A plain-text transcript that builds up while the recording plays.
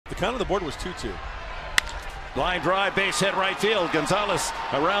The count on the board was 2-2. Line drive, base hit right field. Gonzalez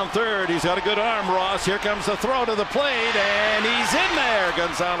around third. He's got a good arm, Ross. Here comes the throw to the plate, and he's in there.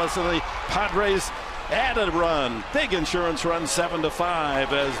 Gonzalez and the Padres add a run. Big insurance run,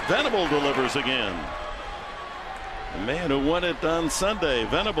 7-5 as Venable delivers again. The man who won it on Sunday,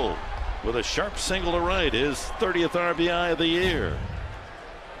 Venable, with a sharp single to right, his 30th RBI of the year.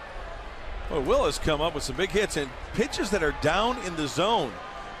 Well, Will has come up with some big hits and pitches that are down in the zone.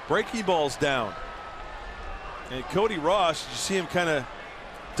 Breaking balls down. And Cody Ross, you see him kind of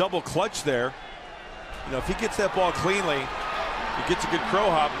double clutch there. You know, if he gets that ball cleanly, he gets a good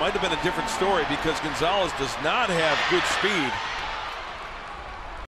crow hop, might have been a different story because Gonzalez does not have good speed.